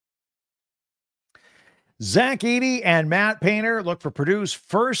Zach Edey and Matt Painter look for Purdue's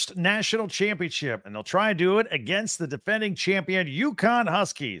first national championship, and they'll try and do it against the defending champion UConn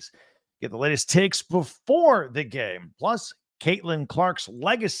Huskies. Get the latest takes before the game, plus Caitlin Clark's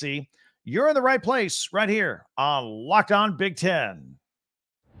legacy. You're in the right place right here on Locked On Big Ten.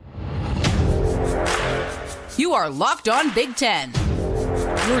 You are Locked On Big Ten,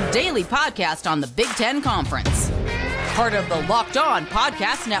 your daily podcast on the Big Ten Conference. Part of the Locked On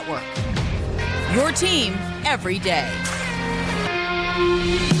Podcast Network. Your team every day.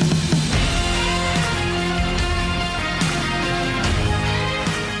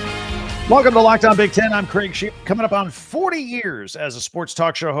 Welcome to Locked On Big Ten. I'm Craig Sheep. Coming up on 40 years as a sports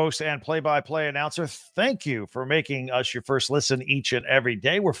talk show host and play-by-play announcer. Thank you for making us your first listen each and every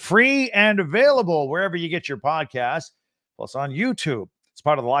day. We're free and available wherever you get your podcasts, plus on YouTube. It's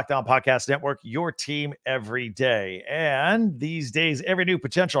part of the Locked On Podcast Network, your team every day. And these days, every new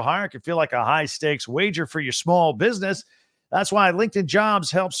potential hire can feel like a high-stakes wager for your small business. That's why LinkedIn Jobs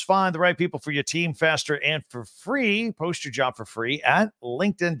helps find the right people for your team faster and for free. Post your job for free at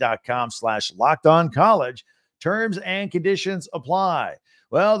linkedin.com/lockedoncollege. Terms and conditions apply.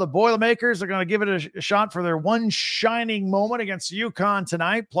 Well, the Boilermakers are going to give it a shot for their one shining moment against UConn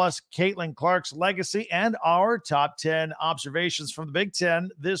tonight, plus Caitlin Clark's legacy and our top 10 observations from the Big Ten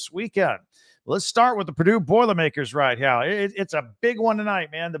this weekend. Let's start with the Purdue Boilermakers right now. It's a big one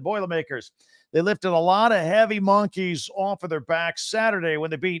tonight, man. The Boilermakers, they lifted a lot of heavy monkeys off of their backs Saturday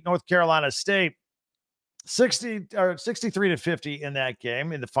when they beat North Carolina State 63-50 in that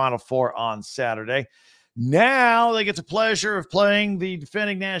game in the Final Four on Saturday. Now they get the pleasure of playing the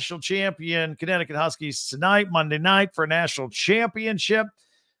defending national champion Connecticut Huskies tonight, Monday night, for a national championship.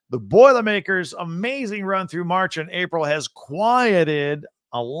 The Boilermakers' amazing run through March and April has quieted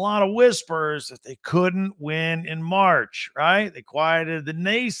a lot of whispers that they couldn't win in March, right? They quieted the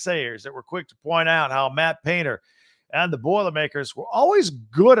naysayers that were quick to point out how Matt Painter and the Boilermakers were always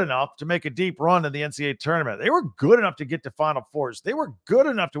good enough to make a deep run in the NCAA tournament. They were good enough to get to Final Fours. They were good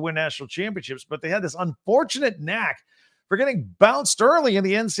enough to win national championships, but they had this unfortunate knack for getting bounced early in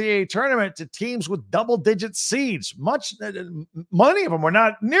the NCAA tournament to teams with double-digit seeds. Many of them were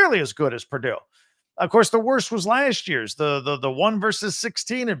not nearly as good as Purdue. Of course, the worst was last year's, the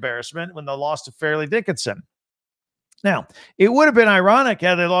 1-16 embarrassment when they lost to Fairleigh Dickinson. Now, it would have been ironic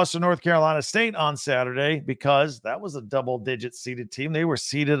had they lost to North Carolina State on Saturday because that was a double-digit seeded team. They were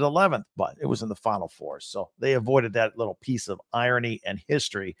seeded 11th, but it was in the Final Four. So they avoided that little piece of irony and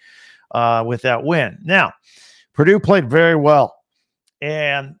history with that win. Now, Purdue played very well.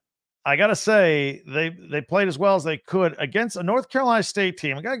 And I got to say, they played as well as they could against a North Carolina State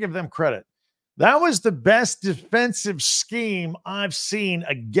team. I got to give them credit. That was the best defensive scheme I've seen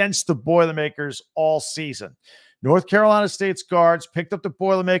against the Boilermakers all season. North Carolina State's guards picked up the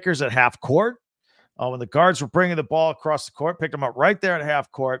Boilermakers at half court. When the guards were bringing the ball across the court, picked them up right there at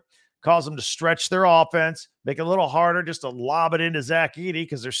half court, caused them to stretch their offense, make it a little harder just to lob it into Zach Edey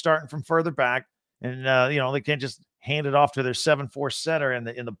because they're starting from further back. And, they can't just hand it off to their 7'4" center in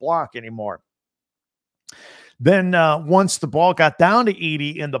the block anymore. Then once the ball got down to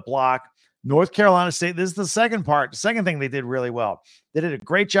Edey in the block, North Carolina State, this is the second part. The second thing they did really well. They did a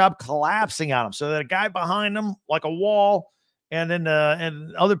great job collapsing on him so that a guy behind them, like a wall, and then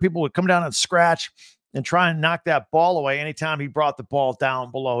and other people would come down and scratch and try and knock that ball away anytime he brought the ball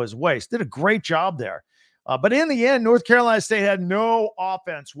down below his waist. Did a great job there. But in the end, North Carolina State had no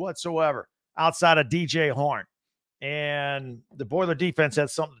offense whatsoever outside of DJ Horn. And the Boiler defense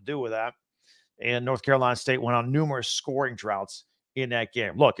had something to do with that. And North Carolina State went on numerous scoring droughts in that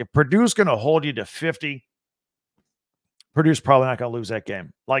game. Look, if Purdue's going to hold you to 50, Purdue's probably not going to lose that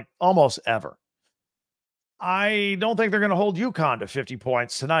game, like almost ever. I don't think they're going to hold UConn to 50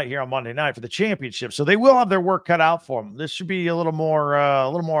 points tonight here on Monday night for the championship. So they will have their work cut out for them. This should be a little more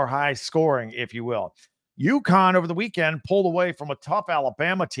high scoring, if you will. UConn over the weekend pulled away from a tough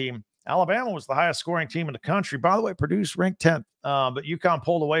Alabama team. Alabama was the highest scoring team in the country. By the way, Purdue's ranked 10th, but UConn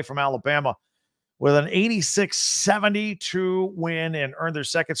pulled away from Alabama with an 86-72 win and earned their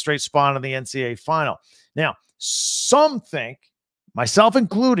second straight spot in the NCAA final. Now, some think, myself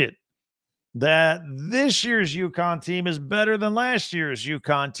included, that this year's UConn team is better than last year's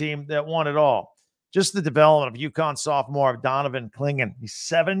UConn team that won it all. Just the development of UConn sophomore Donovan Clingan. He's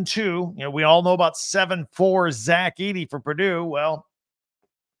 7'2". We all know about 7'4" Zach Edey for Purdue. Well,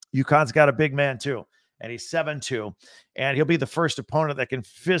 UConn's got a big man too. And he's 7'2", and he'll be the first opponent that can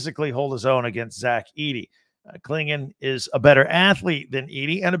physically hold his own against Zach Edey. Clingan is a better athlete than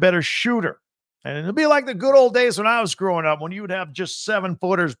Edey and a better shooter. And it'll be like the good old days when I was growing up, when you would have just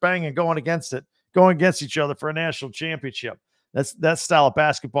 7-footers banging, going against each other for a national championship. That style of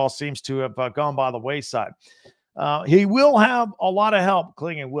basketball seems to have gone by the wayside. He will have a lot of help.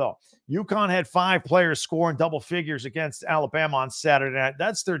 Clingan will. UConn had 5 players scoring double figures against Alabama on Saturday night.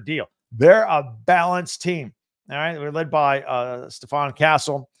 That's their deal. They're a balanced team. All right. They're led by Stephon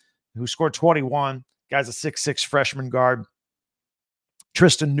Castle, who scored 21. Guy's a 6'6" freshman guard.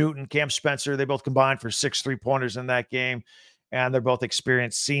 Tristan Newton, Cam Spencer, they both combined for 6 3-pointers in that game. And they're both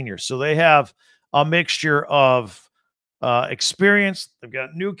experienced seniors. So they have a mixture of experience. They've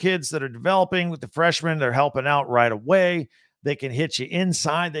got new kids that are developing with the freshmen. They're helping out right away. They can hit you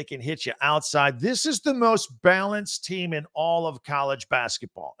inside. They can hit you outside. This is the most balanced team in all of college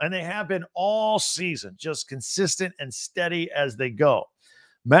basketball. And they have been all season, just consistent and steady as they go.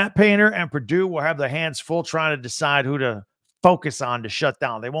 Matt Painter and Purdue will have their hands full trying to decide who to focus on to shut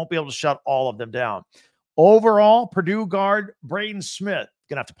down. They won't be able to shut all of them down. Overall, Purdue guard Braden Smith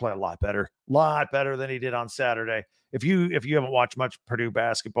going to have to play a lot better than he did on Saturday. If you haven't watched much Purdue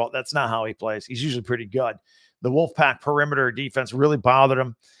basketball, that's not how he plays. He's usually pretty good. The Wolfpack perimeter defense really bothered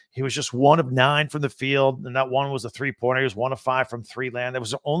him. He was just 1 of 9 from the field, and that one was a 3-pointer. He was 1 of 5 from 3 land. That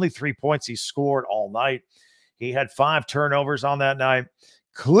was the only 3 points he scored all night. He had 5 turnovers on that night.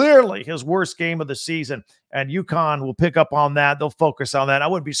 Clearly his worst game of the season, and UConn will pick up on that. They'll focus on that. I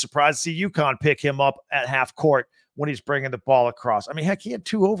wouldn't be surprised to see UConn pick him up at half court when he's bringing the ball across. I mean, heck, he had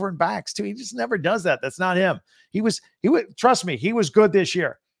 2 over and backs too. He just never does that. That's not him. He would trust me. He was good this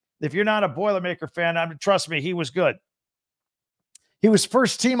year. If you're not a Boilermaker fan, trust me, he was good. He was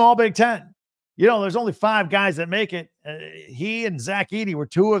first team All Big Ten. You know, there's only 5 guys that make it. He and Zach Edey were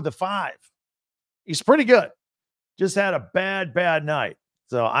 2 of the 5. He's pretty good. Just had a bad night.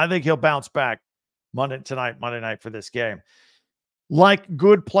 So I think he'll bounce back Monday night for this game. Like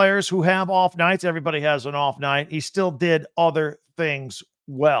good players who have off nights, everybody has an off night. He still did other things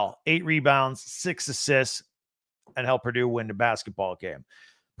well. 8 rebounds, 6 assists, and helped Purdue win the basketball game.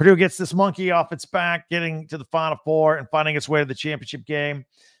 Purdue gets this monkey off its back, getting to the Final Four and finding its way to the championship game.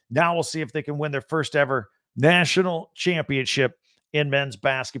 Now we'll see if they can win their first ever national championship in men's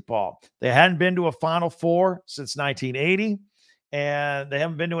basketball. They hadn't been to a Final Four since 1980, and they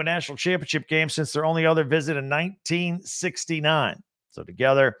haven't been to a national championship game since their only other visit in 1969. So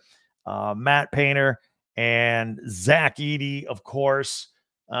together, Matt Painter and Zach Edey, of course,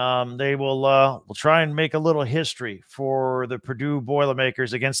 they will try and make a little history for the Purdue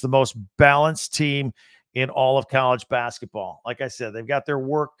Boilermakers against the most balanced team in all of college basketball. Like I said, they've got their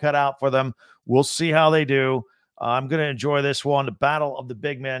work cut out for them. We'll see how they do. I'm going to enjoy this one, the battle of the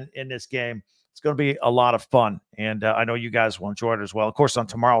big men in this game. It's going to be a lot of fun, and I know you guys will enjoy it as well. Of course, on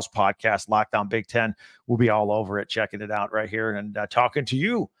tomorrow's podcast, Lockdown Big Ten, we'll be all over it, checking it out right here and talking to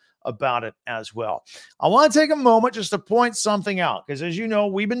you about it as well. I want to take a moment just to point something out, because as you know,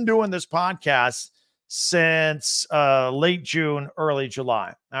 we've been doing this podcast since late June, early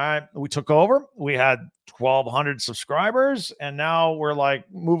July. All right. We took over. We had 1,200 subscribers, and now we're like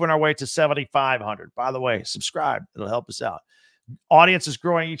moving our way to 7,500. By the way, subscribe. It'll help us out. Audience is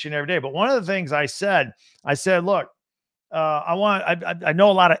growing each and every day. But one of the things I said, look, I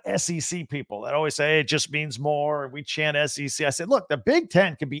know a lot of SEC people that always say, hey, it just means more. We chant SEC. I said, look, the Big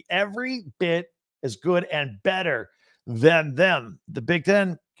Ten can be every bit as good and better than them. The Big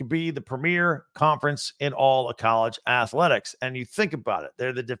Ten can be the premier conference in all of college athletics. And you think about it,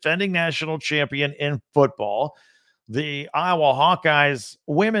 they're the defending national champion in football. The Iowa Hawkeyes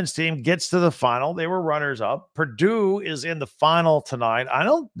women's team gets to the final. They were runners up. Purdue is in the final tonight.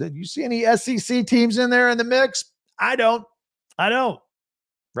 Did you see any SEC teams in there in the mix? I don't.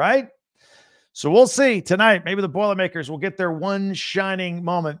 Right? So we'll see tonight. Maybe the Boilermakers will get their one shining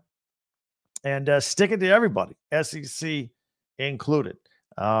moment and stick it to everybody, SEC included.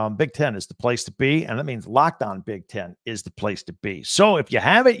 Big Ten is the place to be, and that means Locked On Big Ten is the place to be. So if you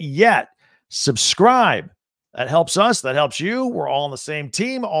haven't yet, subscribe. That helps us. That helps you. We're all on the same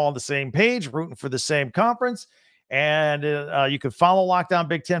team, all on the same page, rooting for the same conference. And you can follow Locked On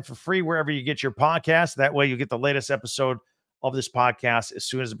Big Ten for free wherever you get your podcast. That way you get the latest episode of this podcast as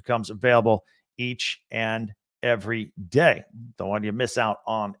soon as it becomes available each and every day. Don't want you to miss out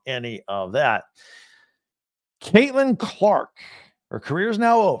on any of that. Caitlin Clark, her career is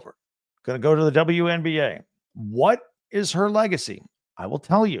now over. Going to go to the WNBA. What is her legacy? I will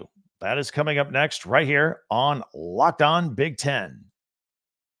tell you. That is coming up next right here on Locked On Big Ten.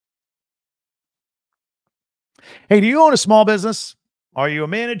 Hey, do you own a small business? Are you a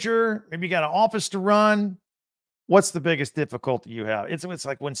manager? Maybe you got an office to run. What's the biggest difficulty you have? It's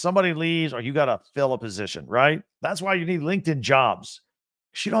like when somebody leaves or you got to fill a position, right? That's why you need LinkedIn Jobs.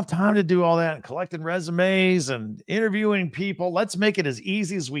 You don't have time to do all that and collecting resumes and interviewing people. Let's make it as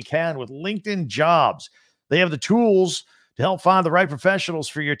easy as we can with LinkedIn Jobs. They have the tools to help find the right professionals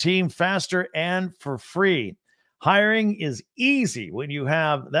for your team faster and for free. Hiring is easy when you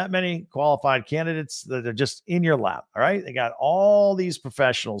have that many qualified candidates that are just in your lap. All right. They got all these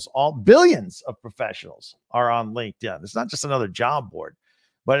professionals, all billions of professionals are on LinkedIn. It's not just another job board,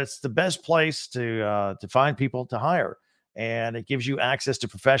 but it's the best place to find people to hire. And it gives you access to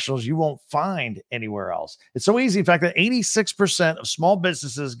professionals you won't find anywhere else. It's so easy, in fact, that 86% of small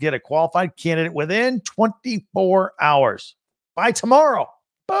businesses get a qualified candidate within 24 hours. By tomorrow,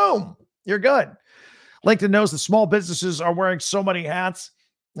 boom, you're good. LinkedIn knows that small businesses are wearing so many hats,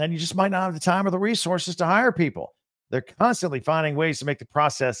 and you just might not have the time or the resources to hire people. They're constantly finding ways to make the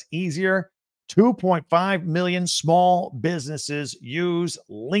process easier. 2.5 million small businesses use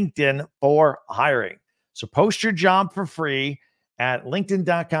LinkedIn for hiring. So post your job for free at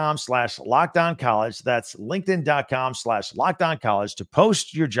linkedin.com/LockedOnCollege. That's linkedin.com/LockedOnCollege to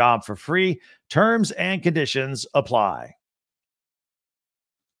post your job for free. Terms and conditions apply.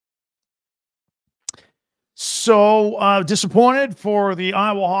 So disappointed for the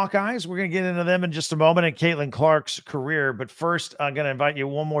Iowa Hawkeyes. We're going to get into them in just a moment and Caitlin Clark's career. But first, I'm going to invite you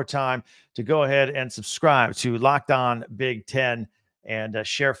one more time to go ahead and subscribe to Locked On Big Ten and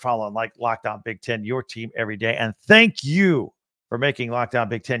share, follow, and like Locked On Big Ten, your team every day. And thank you for making Locked On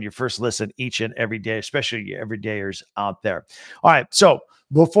Big Ten your first listen each and every day, especially you everydayers out there. All right, so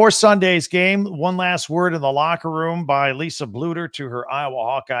before Sunday's game, one last word in the locker room by Lisa Bluter to her Iowa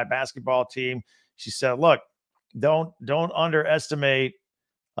Hawkeye basketball team. She said, look, don't underestimate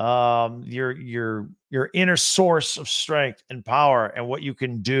your inner source of strength and power and what you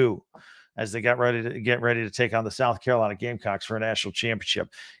can do as they get ready to take on the South Carolina Gamecocks for a national championship.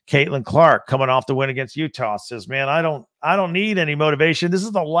 Caitlin Clark, coming off the win against Utah, says, man, I don't need any motivation. This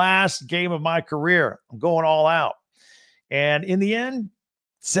is the last game of my career. I'm going all out. And in the end,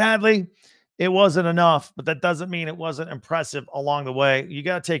 sadly, it wasn't enough, but that doesn't mean it wasn't impressive along the way. You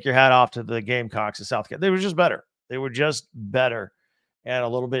got to take your hat off to the Gamecocks of South Carolina. They were just better. They were just better and a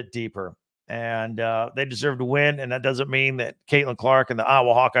little bit deeper. And they deserve to win. And that doesn't mean that Caitlin Clark and the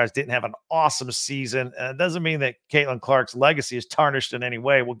Iowa Hawkeyes didn't have an awesome season. And it doesn't mean that Caitlin Clark's legacy is tarnished in any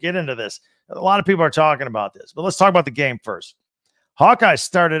way. We'll get into this. A lot of people are talking about this, but let's talk about the game first. Hawkeyes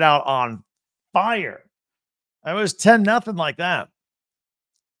started out on fire. It was 10-0 like that.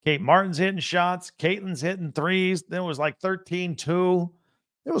 Kate Martin's hitting shots. Caitlin's hitting threes. Then it was like 13-2.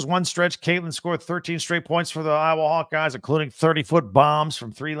 There was one stretch. Caitlin scored 13 straight points for the Iowa Hawkeyes, including 30-foot bombs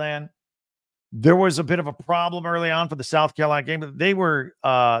from three-land. There was a bit of a problem early on for the South Carolina game, but they were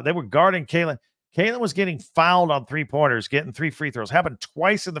guarding Caitlin. Caitlin was getting fouled on three-pointers, getting 3 free throws. Happened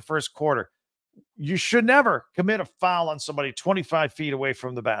twice in the first quarter. You should never commit a foul on somebody 25 feet away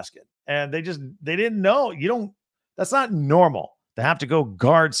from the basket. And they didn't know. That's not normal to have to go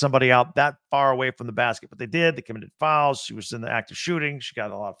guard somebody out that far away from the basket. But they did. They committed fouls. She was in the act of shooting. She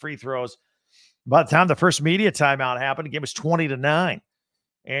got a lot of free throws. By the time the first media timeout happened, the game was 20-9.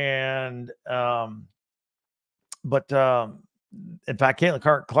 And, in fact,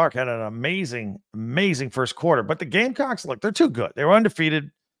 Caitlin Clark had an amazing first quarter. But the Gamecocks, look, they're too good. They were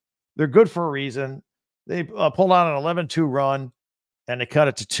undefeated. They're good for a reason. They pulled out an 11-2 run, and they cut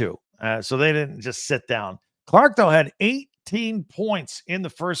it to 2. So they didn't just sit down. Clark, though, had 18 points in the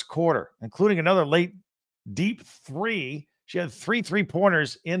first quarter, including another late deep 3. She had 3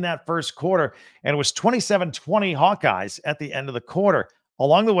 3-pointers in that first quarter, and it was 27-20 Hawkeyes at the end of the quarter.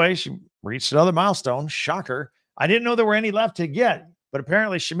 Along the way, she reached another milestone. Shocker. I didn't know there were any left to get, but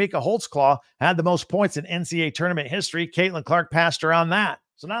apparently Shamika Holtzclaw had the most points in NCAA tournament history. Caitlin Clark passed her on that.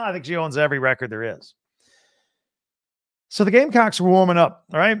 So now I think she owns every record there is. So the Gamecocks were warming up,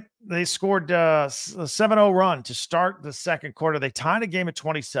 all right? They scored a 7-0 run to start the second quarter. They tied a game at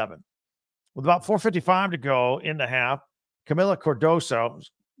 27. With about 4:55 to go in the half, Camila Cardoso,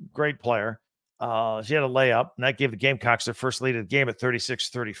 great player, she had a layup, and that gave the Gamecocks their first lead of the game at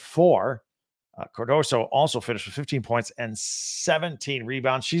 36-34. Cardoso also finished with 15 points and 17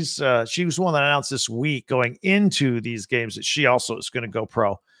 rebounds. She was the one that announced this week going into these games that she also is going to go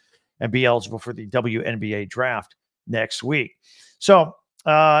pro and be eligible for the WNBA draft next week. So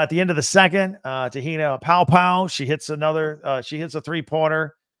at the end of the second, Tahina Pau, she hits a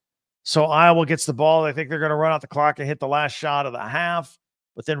 3-pointer. So Iowa gets the ball. I think they're going to run out the clock and hit the last shot of the half.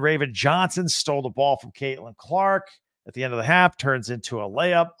 But then Raven Johnson stole the ball from Caitlin Clark at the end of the half, turns into a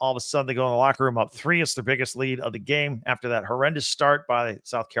layup. All of a sudden, they go in the locker room up 3. It's their biggest lead of the game after that horrendous start by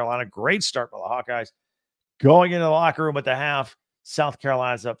South Carolina. Great start by the Hawkeyes. Going into the locker room at the half, South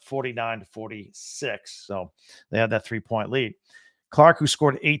Carolina's up 49-46. So they had that 3-point lead. Clark, who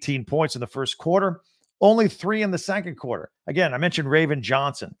scored 18 points in the first quarter, only 3 in the second quarter. Again, I mentioned Raven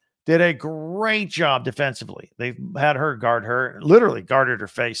Johnson. did a great job defensively. They had her guard her, literally guarded her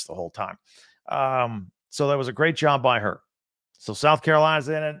face the whole time. So that was a great job by her. So South Carolina's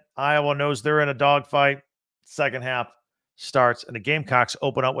in it. Iowa knows they're in a dogfight. Second half starts, and the Gamecocks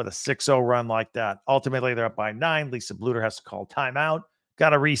open up with a 6-0 run like that. Ultimately, they're up by 9. Lisa Bluter has to call timeout. Got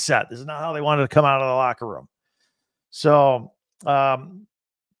to reset. This is not how they wanted to come out of the locker room. So then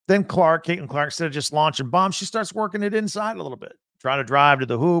Caitlin Clark, instead of just launching bombs, she starts working it inside a little bit, trying to drive to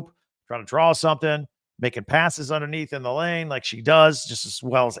the hoop, trying to draw something, making passes underneath in the lane like she does just as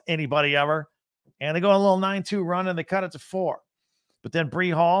well as anybody ever. And they go on a little 9-2 run, and they cut it to 4. But then Bree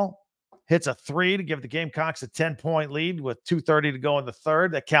Hall hits a 3 to give the Gamecocks a 10-point lead with 2:30 to go in the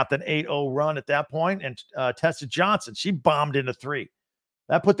third. That capped an 8-0 run at that point. And Tessa Johnson, she bombed in a 3.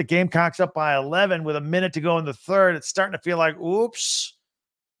 That put the Gamecocks up by 11 with a minute to go in the third. It's starting to feel like, oops,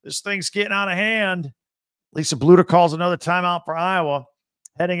 this thing's getting out of hand. Lisa Bluter calls another timeout for Iowa.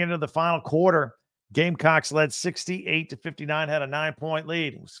 Heading into the final quarter, Gamecocks led 68-59, had a 9-point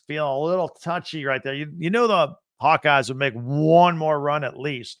lead. It was feeling a little touchy right there. You know the Hawkeyes would make one more run at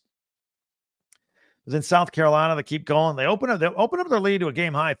least. But then South Carolina, they keep going. They open up their lead to a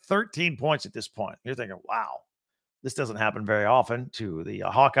game high 13 points at this point. You're thinking, wow, this doesn't happen very often to the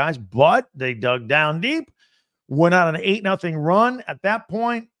Hawkeyes, but they dug down deep, went on an 8-0 run at that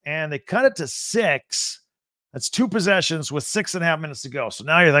point, and they cut it to 6. That's 2 possessions with 6.5 minutes to go. So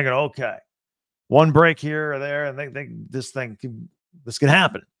now you're thinking, okay, one break here or there, and this can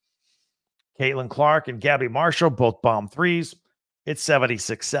happen. Caitlin Clark and Gabby Marshall both bomb 3s. It's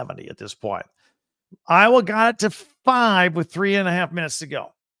 76-70 at this point. Iowa got it to 5 with 3.5 minutes to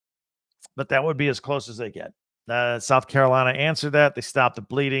go, but that would be as close as they get. South Carolina answered that. They stopped the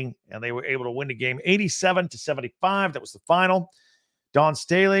bleeding, and they were able to win the game 87-75. That was the final. Dawn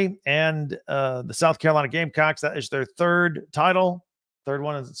Staley and the South Carolina Gamecocks, that is their third title, third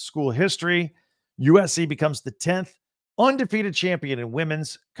one in school history. USC becomes the 10th undefeated champion in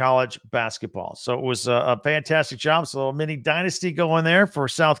women's college basketball. So it was a fantastic job. So a little mini dynasty going there for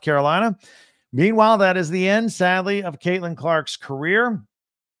South Carolina. Meanwhile, that is the end, sadly, of Caitlin Clark's career.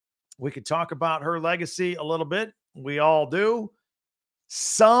 We could talk about her legacy a little bit. We all do.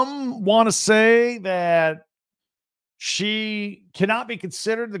 Some want to say that she cannot be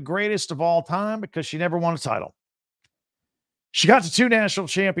considered the greatest of all time because she never won a title. She got to 2 national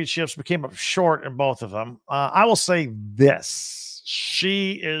championships, became up short in both of them. I will say this.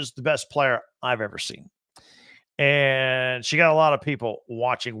 She is the best player I've ever seen. And she got a lot of people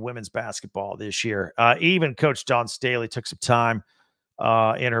watching women's basketball this year. Even Coach Dawn Staley took some time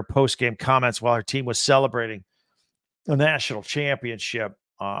in her post-game comments while her team was celebrating a national championship.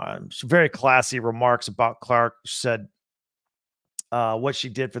 Some very classy remarks about Clark. She said what she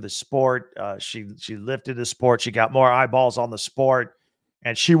did for the sport. She lifted the sport. She got more eyeballs on the sport,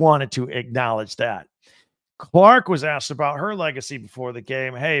 and she wanted to acknowledge that. Clark was asked about her legacy before the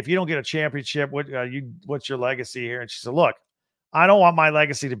game. Hey, if you don't get a championship, what's your legacy here? And she said, look, I don't want my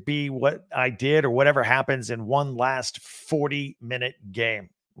legacy to be what I did or whatever happens in one last 40-minute game.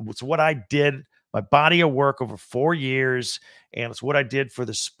 It's what I did, my body of work over 4 years, and it's what I did for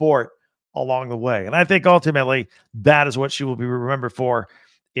the sport along the way. And I think ultimately that is what she will be remembered for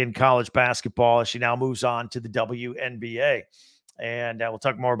in college basketball as she now moves on to the WNBA. And we'll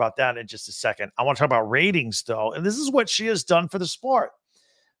talk more about that in just a second. I want to talk about ratings, though. And this is what she has done for the sport.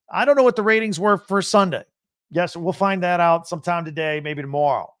 I don't know what the ratings were for Sunday. Yes, we'll find that out sometime today, maybe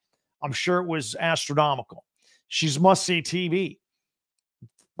tomorrow. I'm sure it was astronomical. She's must-see TV.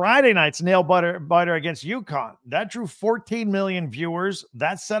 Friday night's nail-biter against UConn. That drew 14 million viewers.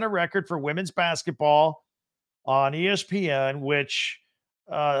 That set a record for women's basketball on ESPN, which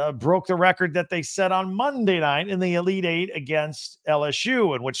broke the record that they set on Monday night in the Elite Eight against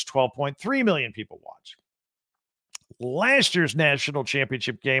LSU, in which 12.3 million people watched. Last year's national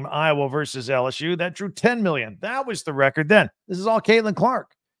championship game, Iowa versus LSU, that drew 10 million. That was the record then. This is all Caitlin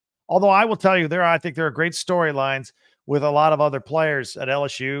Clark. Although I will tell you, I think there are great storylines with a lot of other players at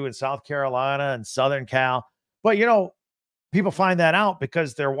LSU and South Carolina and Southern Cal. But, people find that out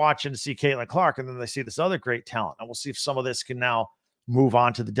because they're watching to see Caitlin Clark, and then they see this other great talent. And we'll see if some of this can now move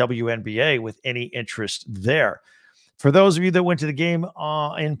on to the WNBA with any interest there. For those of you that went to the game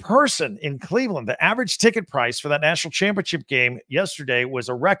in person in Cleveland, the average ticket price for that national championship game yesterday was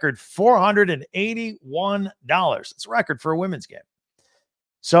a record $481. It's a record for a women's game.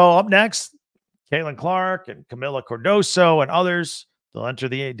 So up next, Caitlin Clark and Camila Cardoso and others, they'll enter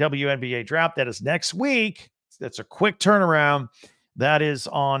the WNBA draft. That is next week. That's a quick turnaround. That is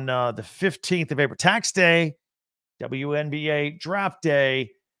on the 15th of April, tax day, WNBA draft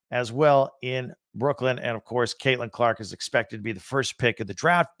day as well in Brooklyn. And, of course, Caitlin Clark is expected to be the first pick of the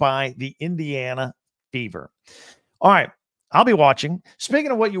draft by the Indiana Fever. All right. I'll be watching.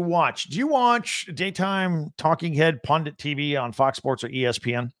 Speaking of what you watch, do you watch daytime talking head pundit TV on Fox Sports or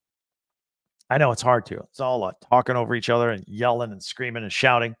ESPN? I know it's hard to. It's all talking over each other and yelling and screaming and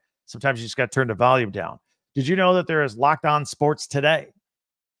shouting. Sometimes you just got to turn the volume down. Did you know that there is Locked On Sports Today?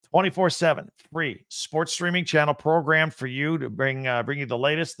 24/7 free sports streaming channel programmed for you to bring you the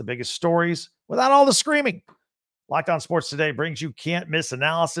latest, the biggest stories without all the screaming. Locked On Sports Today brings you can't miss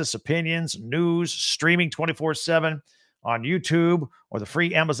analysis, opinions, news, streaming 24/7 on YouTube or the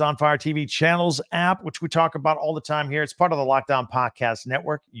free Amazon Fire TV channels app, which we talk about all the time here. It's part of the Locked On Podcast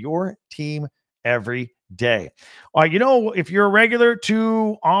Network, your team every day. You know, if you're a regular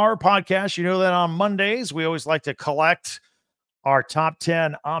to our podcast, you know that on Mondays, we always like to collect our top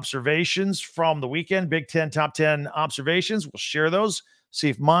 10 observations from the weekend, Big Ten top 10 observations. We'll share those, see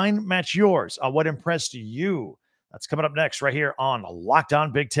if mine match yours on what impressed you. That's coming up next right here on Locked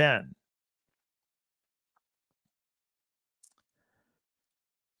On Big Ten.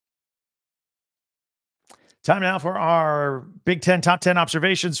 Time now for our Big Ten top 10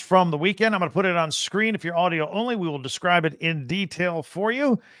 observations from the weekend. I'm going to put it on screen. If you're audio only, we will describe it in detail for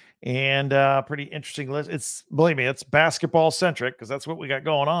you. And pretty interesting list. Believe me, it's basketball centric because that's what we got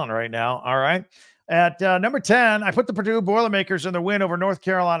going on right now. All right. At number 10, I put the Purdue Boilermakers in their win over North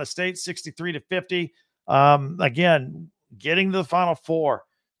Carolina State, 63-50. Again, getting to the Final Four,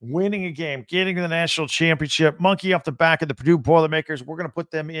 winning a game, getting to the national championship, monkey off the back of the Purdue Boilermakers. We're going to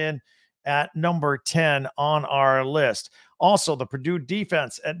put them in at number 10 on our list. Also, the Purdue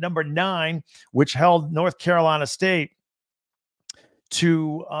defense at number 9, which held North Carolina State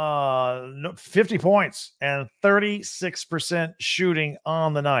to 50 points and 36% shooting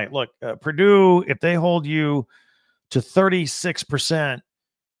on the night. Look, Purdue, if they hold you to 36%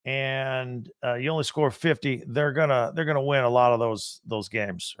 and you only score 50, they're gonna win a lot of those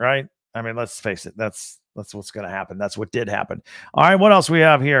games, right? I mean, let's face it, that's what's going to happen. That's what did happen. All right, what else we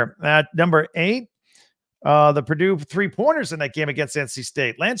have here? At number 8, the Purdue three-pointers in that game against NC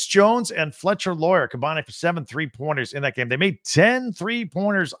State. Lance Jones and Fletcher Lawyer combining for 7 3-pointers in that game. They made 10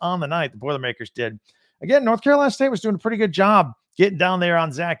 3-pointers on the night, the Boilermakers did. Again, North Carolina State was doing a pretty good job getting down there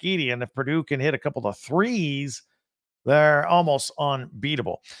on Zach Edey, and if Purdue can hit a couple of threes, they're almost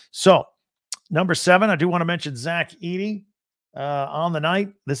unbeatable. So, number 7, I do want to mention Zach Edey. On the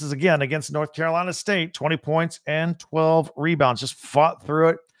night, this is again against North Carolina State, 20 points and 12 rebounds, just fought through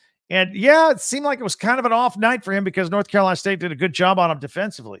it. And yeah, it seemed like it was kind of an off night for him because North Carolina State did a good job on him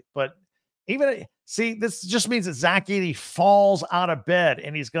defensively. But this just means that Zach Edey falls out of bed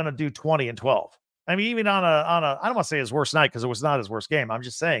and he's going to do 20 and 12. I mean, even on a, I don't want to say his worst night because it was not his worst game. I'm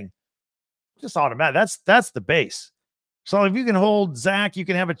just saying, just automatic. That's the base. So if you can hold Zach, you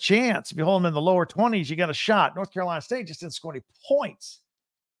can have a chance. If you hold him in the lower 20s, you got a shot. North Carolina State just didn't score any points.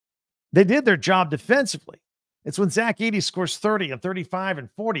 They did their job defensively. It's when Zach Edey scores 30 and 35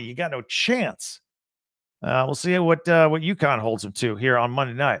 and 40, you got no chance. We'll see what UConn holds him to here on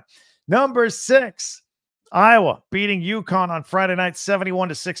Monday night. Number 6, Iowa beating UConn on Friday night,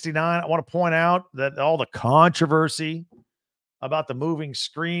 71-69. I want to point out that all the controversy about the moving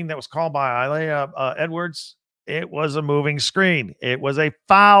screen that was called by Ilea Edwards, it was a moving screen. It was a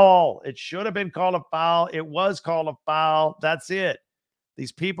foul. It should have been called a foul. It was called a foul. That's it.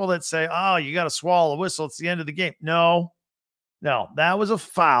 These people that say, oh, you got to swallow the whistle, it's the end of the game. No, that was a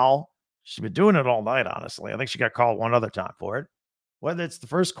foul. She's been doing it all night, honestly. I think she got called one other time for it. Whether it's the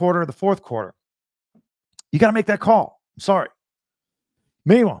first quarter or the fourth quarter, you got to make that call. I'm sorry.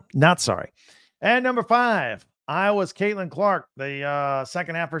 Meanwhile, not sorry. And number 5, Iowa's Caitlin Clark, the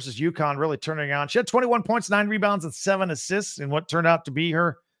second half versus UConn, really turning on. She had 21 points, 9 rebounds, and 7 assists in what turned out to be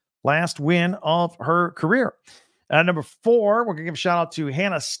her last win of her career. Number 4, we're going to give a shout out to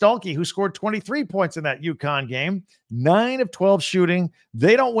Hannah Stuelke, who scored 23 points in that UConn game, 9 of 12 shooting.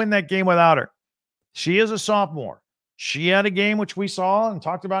 They don't win that game without her. She is a sophomore. She had a game which we saw and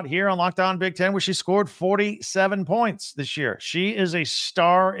talked about here on Locked On Big Ten where she scored 47 points this year. She is a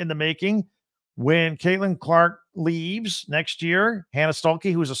star in the making. When Caitlin Clark leaves next year, Hannah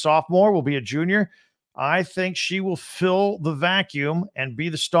Stuelke, who is a sophomore, will be a junior. I think she will fill the vacuum and be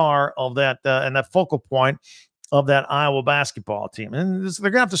the star of that and that focal point of that Iowa basketball team. And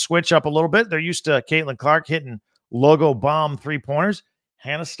they're going to have to switch up a little bit. They're used to Caitlin Clark hitting logo bomb 3-pointers.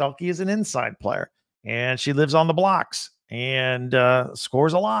 Hannah Stuelke is an inside player, and she lives on the blocks and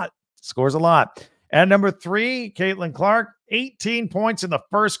scores a lot. And number 3, Caitlin Clark, 18 points in the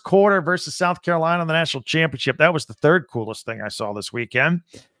first quarter versus South Carolina in the national championship. That was the third coolest thing I saw this weekend.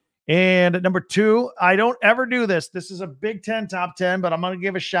 And at number 2, I don't ever do this. This is a Big Ten top 10, but I'm going to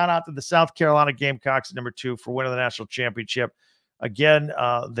give a shout out to the South Carolina Gamecocks at number 2 for winning the national championship. Again,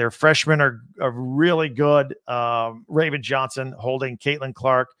 their freshmen are really good. Raven Johnson holding Caitlin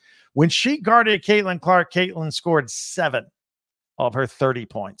Clark. When she guarded Caitlin Clark, Caitlin scored 7 of her 30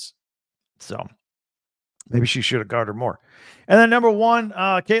 points. So maybe she should have guarded more. And then number 1,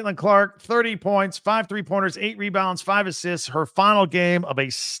 Caitlin Clark, 30 points, 5 3-pointers, 8 rebounds, 5 assists. Her final game of a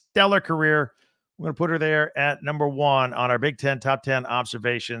stellar career. We're going to put her there at number 1 on our Big Ten top 10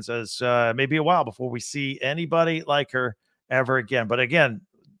 observations, as maybe a while before we see anybody like her ever again. But again,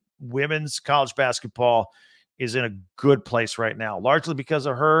 women's college basketball is in a good place right now, largely because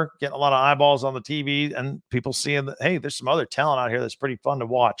of her getting a lot of eyeballs on the TV and people seeing that, hey, there's some other talent out here that's pretty fun to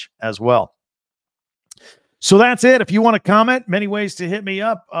watch as well. So that's it. If you want to comment, many ways to hit me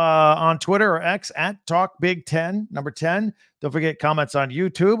up on Twitter or X at TalkBig10, number 10. Don't forget comments on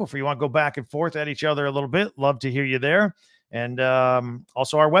YouTube. If you want to go back and forth at each other a little bit, love to hear you there. And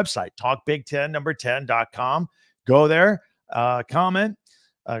also our website, talkbig10number10.com. Go there, comment,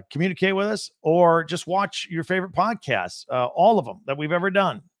 communicate with us, or just watch your favorite podcasts, all of them that we've ever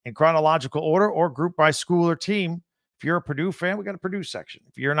done in chronological order or group by school or team. If you're a Purdue fan, we got a Purdue section.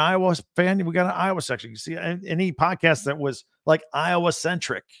 If you're an Iowa fan, we got an Iowa section. You see any podcast that was like Iowa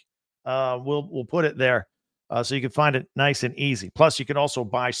centric, we'll put it there so you can find it nice and easy. Plus, you can also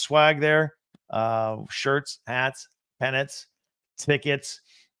buy swag there, shirts, hats, pennants, tickets.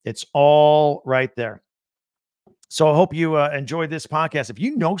 It's all right there. So I hope you enjoyed this podcast. If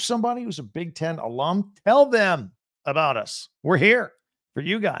you know somebody who's a Big Ten alum, tell them about us. We're here for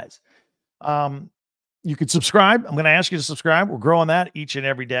you guys. You can subscribe. I'm going to ask you to subscribe. We're growing that each and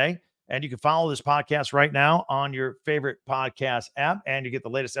every day. And you can follow this podcast right now on your favorite podcast app. And you get the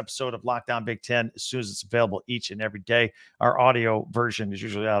latest episode of Locked On Big Ten as soon as it's available each and every day. Our audio version is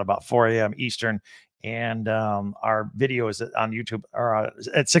usually out about 4 a.m. Eastern. And our video is on YouTube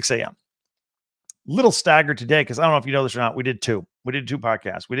at 6 a.m. Little staggered today because I don't know if you know this or not. We did 2. We did 2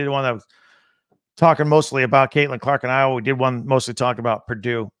 podcasts. We did one that was talking mostly about Caitlin Clark and Iowa. We did one mostly talking about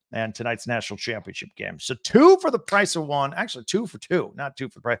Purdue and tonight's national championship game. So 2 for the price of 1. Actually, 2 for 2, not 2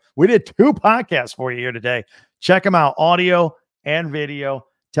 for the price. We did 2 podcasts for you here today. Check them out, audio and video.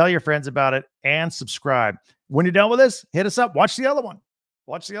 Tell your friends about it and subscribe. When you're done with this, hit us up. Watch the other one.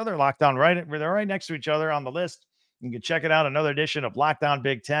 Watch the other Locked On. They're right next to each other on the list. You can check it out. Another edition of Locked On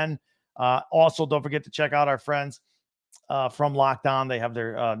Big Ten. Also, don't forget to check out our friends from Locked On. They have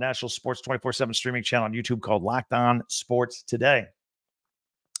their national sports 24/7 streaming channel on YouTube called Locked On Sports Today.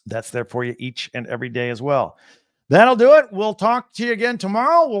 That's there for you each and every day as well. That'll do it. We'll talk to you again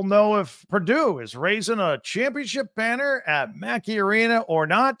tomorrow. We'll know if Purdue is raising a championship banner at Mackey Arena or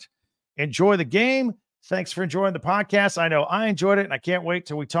not. Enjoy the game. Thanks for enjoying the podcast. I know I enjoyed it, and I can't wait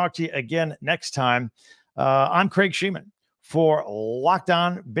till we talk to you again next time. I'm Craig Sheeman for Locked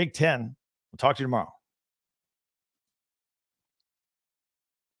On Big Ten. We'll talk to you tomorrow.